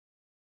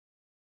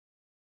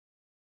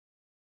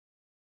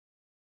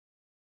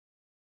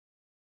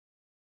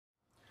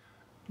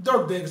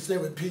Durk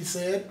Davidson with P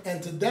said,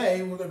 and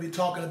today we're going to be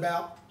talking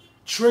about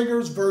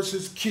triggers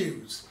versus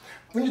cues.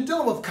 When you're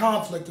dealing with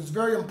conflict, it's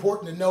very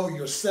important to know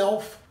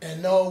yourself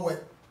and know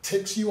what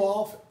ticks you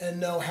off and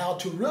know how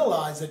to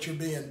realize that you're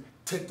being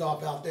ticked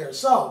off out there.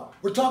 So,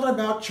 we're talking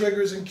about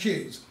triggers and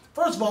cues.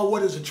 First of all,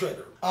 what is a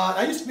trigger?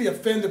 I used to be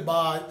offended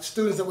by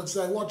students that would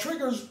say, well,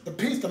 triggers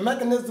the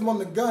mechanism on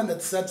the gun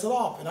that sets it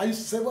off. And I used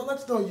to say, well,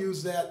 let's don't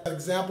use that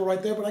example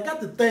right there. But I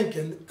got to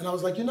thinking, and I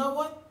was like, you know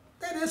what?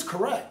 That is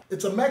correct.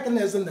 It's a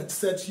mechanism that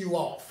sets you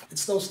off.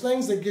 It's those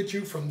things that get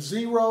you from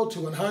 0 to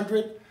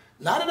 100,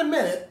 not in a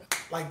minute,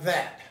 like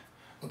that,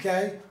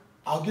 okay?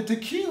 I'll get to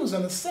cues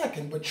in a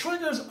second, but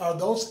triggers are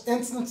those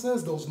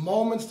instances, those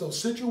moments, those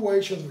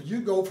situations where you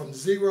go from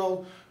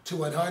 0 to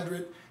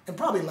 100 in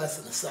probably less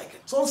than a second.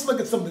 So let's look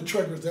at some of the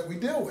triggers that we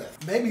deal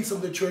with. Maybe some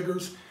of the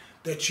triggers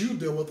that you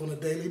deal with on a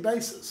daily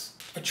basis.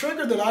 A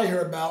trigger that I hear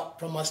about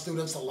from my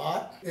students a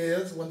lot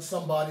is when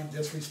somebody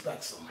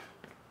disrespects them.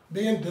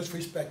 Being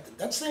disrespected.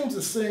 That seems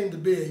to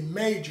be a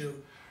major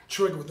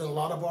trigger within a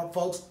lot of our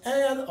folks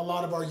and a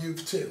lot of our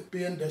youth too,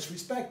 being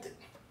disrespected.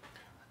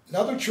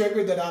 Another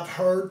trigger that I've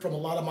heard from a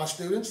lot of my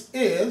students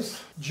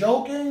is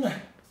joking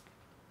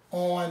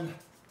on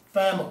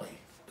family.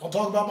 Don't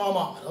talk about my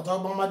mama, don't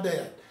talk about my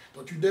dad.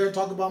 Don't you dare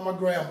talk about my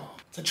grandma.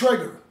 It's a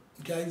trigger,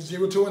 okay?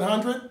 0 to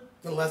 100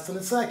 in less than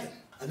a second.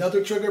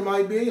 Another trigger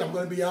might be, I'm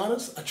going to be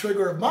honest, a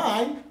trigger of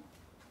mine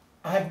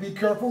I have to be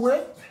careful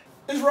with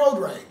is road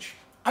rage.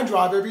 I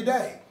drive every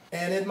day.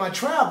 And in my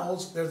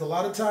travels, there's a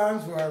lot of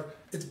times where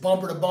it's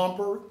bumper to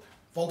bumper,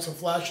 folks are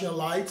flashing their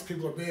lights,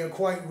 people are being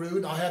quite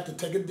rude. I have to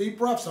take a deep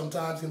breath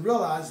sometimes and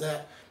realize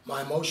that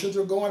my emotions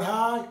are going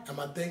high and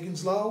my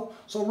thinking's low.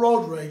 So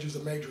road rage is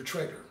a major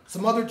trigger.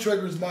 Some other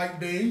triggers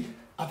might be,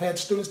 I've had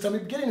students tell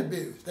me getting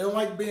abused. They don't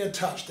like being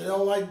touched. They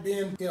don't like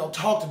being,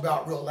 talked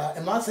about real loud.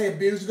 And when I say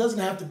abused, it doesn't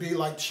have to be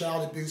like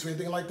child abuse or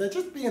anything like that.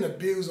 Just being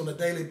abused on a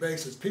daily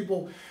basis.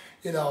 People,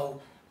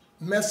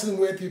 messing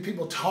with you,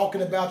 people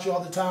talking about you all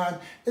the time,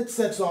 it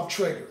sets off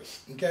triggers,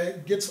 okay?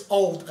 It gets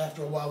old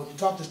after a while. When you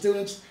talk to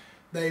students,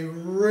 they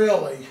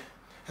really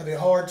have a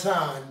hard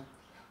time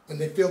when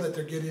they feel that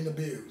they're getting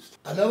abused.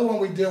 Another one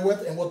we deal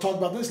with, and we'll talk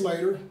about this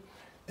later,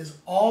 is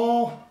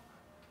all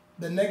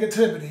the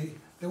negativity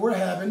that we're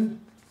having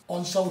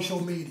on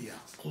social media.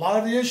 A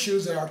lot of the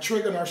issues that are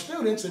triggering our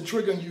students and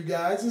triggering you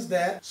guys is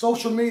that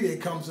social media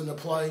comes into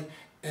play.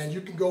 And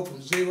you can go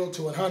from 0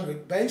 to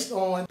 100 based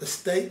on the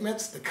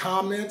statements, the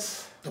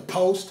comments, the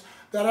posts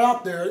that are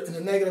out there in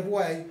a negative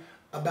way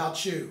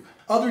about you.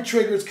 Other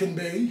triggers can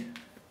be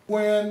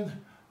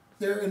when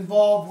they're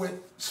involved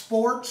with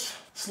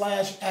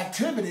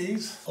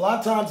sports/activities. A lot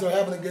of times they're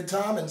having a good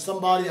time and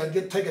somebody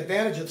take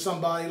advantage of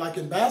somebody, like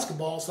in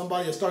basketball,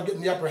 somebody will start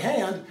getting the upper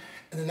hand,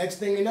 and the next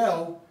thing you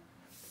know,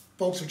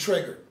 folks are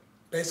triggered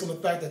based on the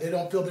fact that they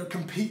don't feel they're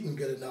competing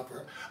good enough,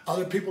 or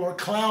other people are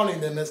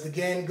clowning them as the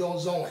game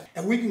goes on.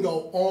 And we can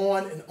go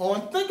on and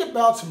on. Think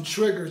about some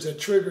triggers that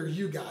trigger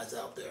you guys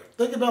out there.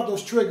 Think about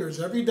those triggers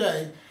every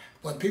day.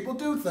 When people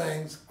do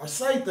things or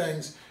say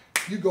things,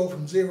 you go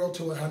from 0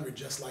 to 100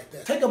 just like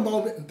that. Take a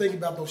moment and think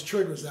about those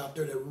triggers out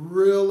there that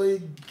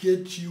really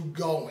get you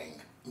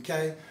going,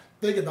 okay?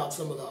 Think about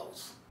some of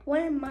those.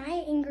 One of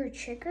my anger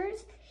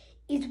triggers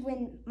is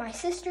when my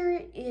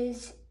sister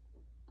is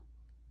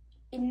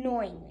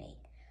annoying me,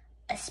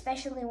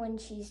 especially when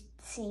she's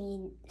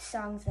singing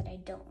songs that I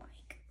don't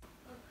like.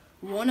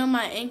 One of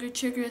my anger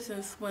triggers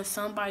is when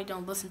somebody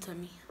don't listen to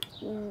me.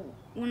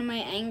 One of my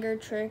anger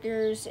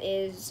triggers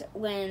is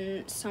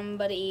when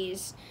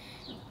somebody's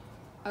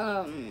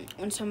messing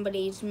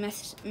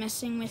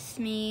with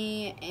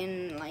me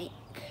and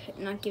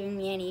not giving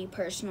me any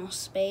personal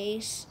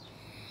space.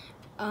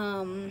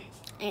 And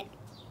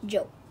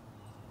Joe,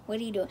 what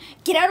are you doing?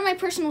 Get out of my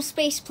personal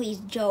space, please,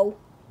 Joe.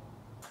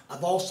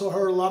 I've also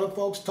heard a lot of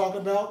folks talk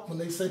about when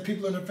they say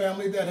people in their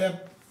family that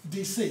have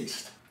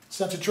deceased.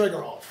 Such a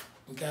trigger off,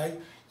 okay?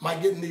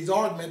 Might get in these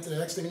arguments and the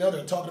next thing you know,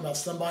 they're talking about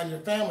somebody in your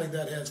family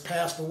that has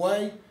passed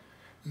away.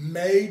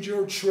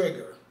 Major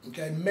trigger,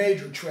 okay?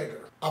 Major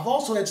trigger. I've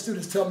also had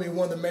students tell me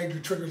one of the major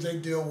triggers they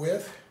deal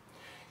with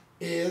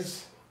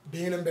is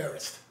being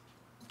embarrassed,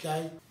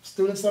 okay?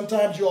 Students,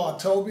 sometimes you all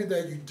told me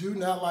that you do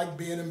not like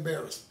being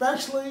embarrassed,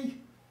 especially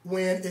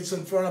when it's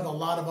in front of a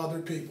lot of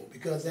other people,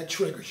 because that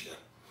triggers you.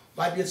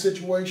 Might be a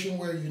situation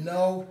where you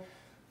know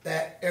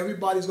that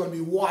everybody's going to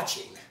be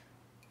watching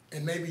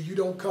and maybe you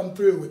don't come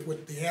through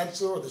with the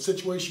answer or the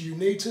situation you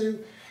need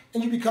to,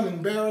 and you become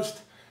embarrassed,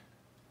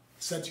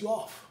 it sets you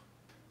off.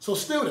 So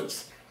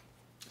students,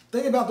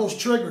 think about those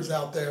triggers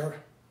out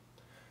there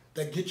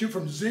that get you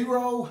from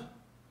 0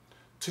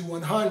 to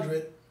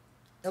 100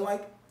 in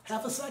like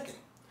half a second.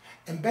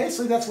 And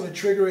basically that's what a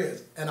trigger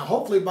is. And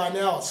hopefully by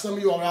now some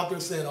of you are out there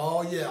saying,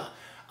 oh yeah,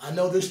 I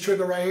know this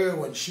trigger right here,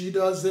 when she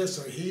does this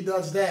or he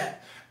does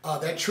that,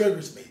 that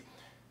triggers me.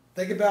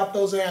 Think about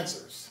those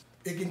answers.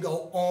 It can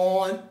go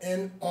on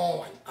and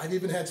on. I've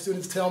even had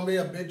students tell me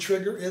a big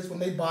trigger is when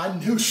they buy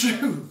new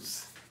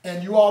shoes.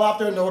 And you all out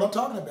there know what I'm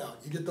talking about.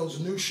 You get those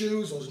new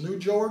shoes, those new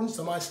Jordans,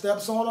 somebody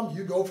steps on them,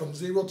 you go from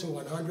 0 to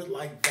 100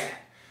 like that.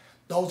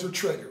 Those are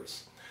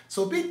triggers.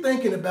 So be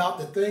thinking about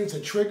the things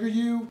that trigger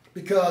you,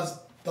 because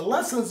the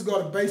lesson is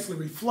going to basically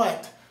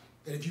reflect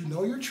that if you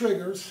know your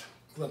triggers,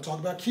 we're going to talk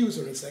about cues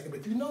in a second,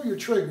 but if you know your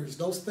triggers,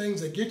 those things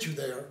that get you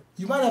there,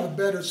 you might have a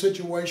better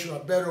situation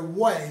or a better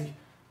way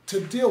to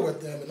deal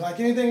with them. And like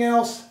anything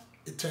else,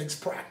 it takes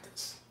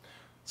practice.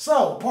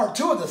 So part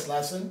 2 of this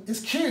lesson is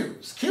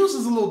cues. Cues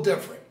is a little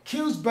different.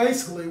 Cues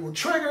basically, well,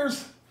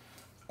 triggers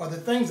are the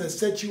things that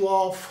set you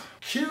off.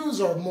 Cues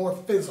are more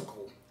physical.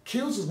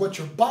 Cues is what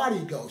your body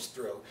goes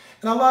through.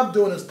 And I love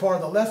doing this part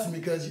of the lesson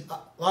because a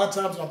lot of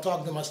times when I'm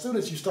talking to my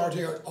students, you start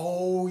hearing,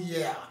 oh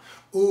yeah,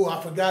 ooh, I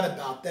forgot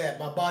about that.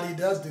 My body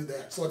does do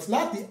that. So it's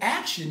not the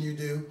action you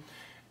do,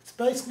 it's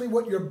basically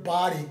what your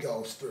body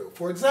goes through.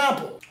 For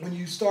example, when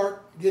you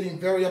start getting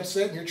very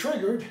upset and you're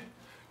triggered,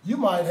 you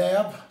might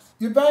have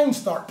your veins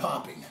start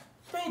popping.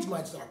 Your veins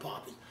might start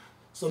popping.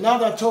 So now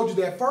that I've told you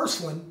that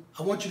first one,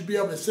 I want you to be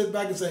able to sit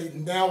back and say,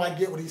 now I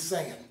get what he's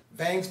saying.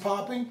 Veins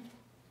popping,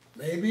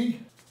 maybe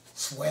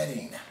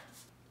sweating.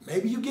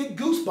 Maybe you get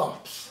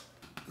goosebumps.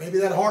 Maybe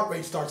that heart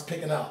rate starts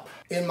picking up.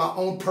 In my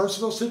own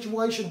personal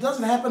situation, it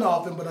doesn't happen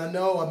often, but I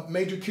know a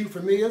major cue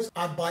for me is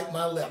I bite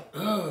my lip.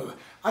 Ugh.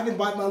 I can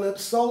bite my lip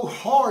so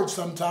hard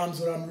sometimes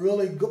that I'm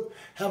really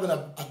having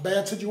a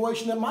bad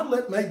situation that my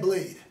lip may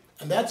bleed.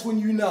 And that's when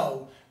you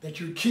know that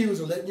your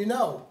cues are letting you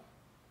know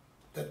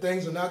that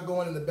things are not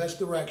going in the best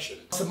direction.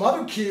 Some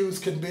other cues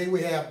can be,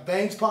 we have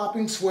veins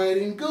popping,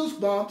 sweating,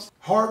 goosebumps,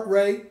 heart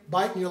rate,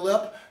 biting your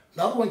lip.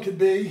 Another one could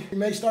be, you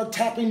may start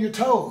tapping your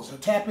toes or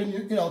tapping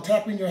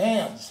your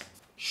hands.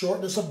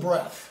 Shortness of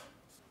breath.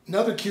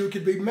 Another cue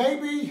could be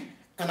maybe,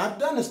 and I've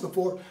done this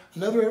before,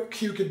 another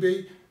cue could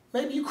be,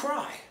 maybe you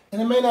cry.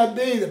 And it may not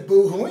be the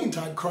boo-hooing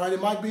type crying,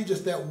 it might be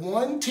just that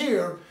one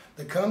tear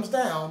that comes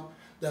down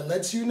that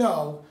lets you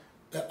know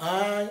that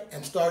I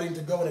am starting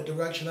to go in a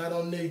direction I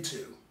don't need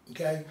to.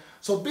 Okay,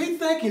 so be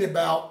thinking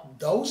about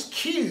those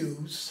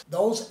cues,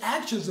 those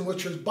actions in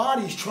which your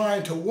body's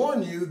trying to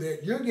warn you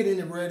that you're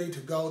getting ready to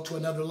go to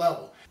another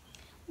level.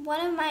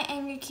 One of my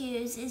anger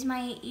cues is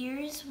my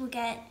ears will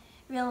get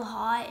real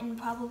hot and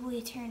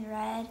probably turn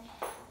red,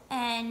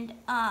 and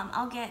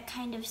I'll get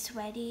kind of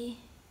sweaty.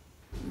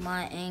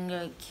 My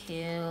anger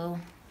cue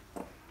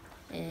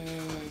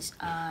is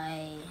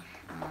I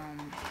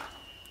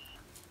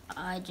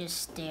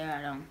just stare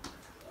at them.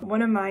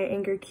 One of my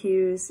anger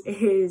cues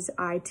is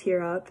I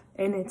tear up,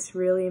 and it's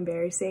really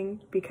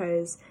embarrassing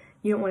because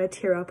you don't want to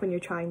tear up when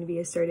you're trying to be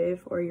assertive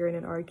or you're in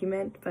an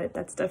argument, but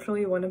that's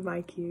definitely one of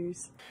my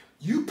cues.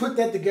 You put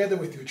that together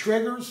with your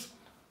triggers,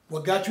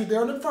 what got you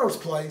there in the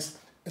first place,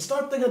 and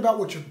start thinking about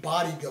what your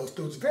body goes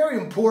through. It's very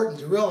important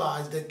to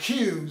realize that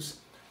cues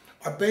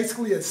are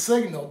basically a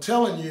signal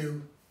telling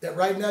you that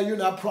right now you're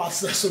not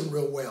processing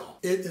real well.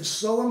 It is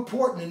so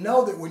important to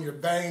know that when your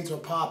veins are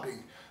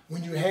popping,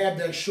 when you have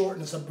that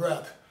shortness of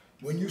breath,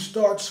 when you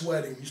start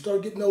sweating, you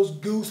start getting those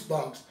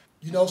goosebumps,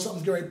 you know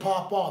something's going to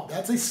pop off.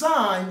 That's a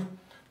sign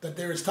that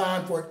there is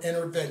time for an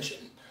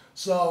intervention.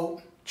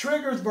 So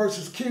triggers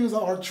versus cues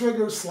are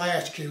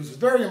triggers/cues. It's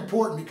very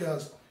important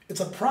because it's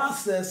a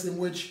process in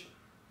which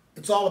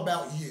it's all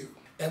about you.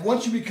 And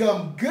once you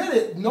become good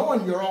at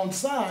knowing your own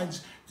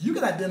signs, you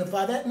can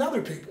identify that in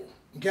other people,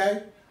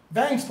 okay?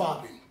 Veins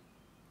popping.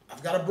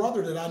 I've got a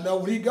brother that I know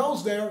when he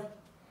goes there,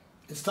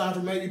 it's time for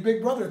maybe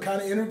Big Brother to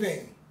kind of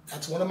intervene.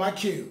 That's one of my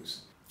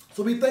cues.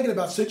 So be thinking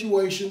about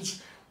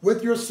situations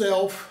with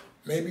yourself,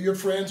 maybe your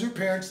friends or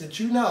parents that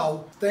you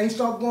know, things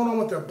start going on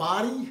with their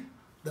body,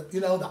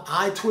 the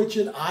eye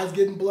twitching, eyes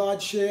getting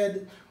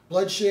bloodshed,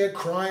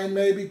 crying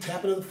maybe,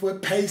 tapping of the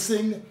foot,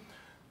 pacing,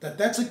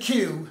 that's a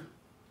cue.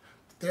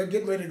 They're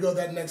getting ready to go to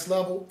that next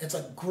level. It's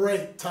a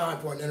great time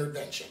for an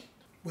intervention.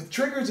 With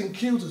triggers and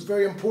cues, it's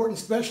very important,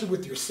 especially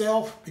with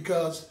yourself,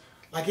 because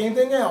like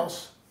anything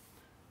else,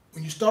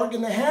 when you start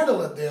getting a handle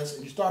of this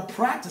and you start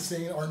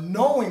practicing or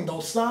knowing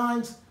those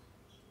signs,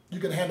 you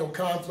can handle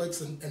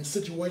conflicts and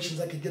situations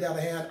that can get out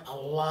of hand a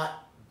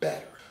lot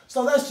better.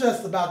 So that's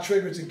just about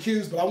triggers and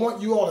cues, but I want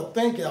you all to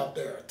think out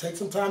there. Take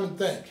some time and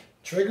think.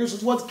 Triggers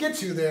is what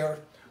gets you there,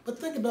 but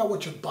think about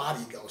what your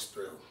body goes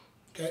through.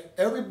 Okay?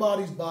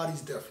 Everybody's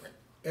body's different.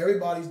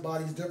 Everybody's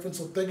body's different,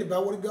 so think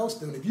about what it goes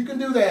through. And if you can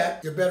do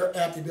that, you're better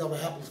apt to be able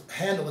to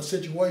handle a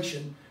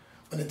situation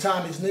when the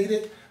time is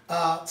needed.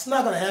 It's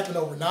not going to happen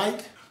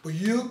overnight, but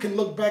you can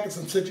look back at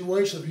some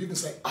situations where you can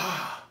say,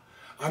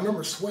 I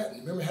remember sweating,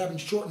 I remember having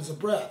shortness of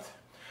breath.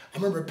 I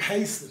remember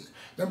pacing,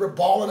 I remember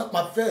balling up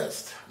my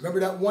fist. I remember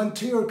that one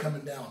tear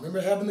coming down. I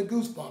remember having the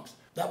goosebumps.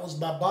 That was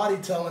my body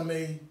telling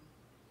me,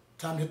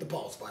 time to hit the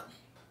pause button.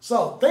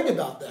 So think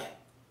about that.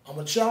 I'm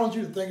going to challenge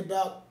you to think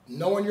about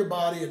knowing your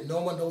body and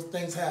knowing when those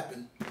things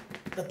happen.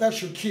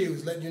 That's your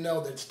cues, letting you know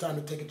that it's time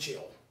to take a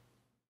chill.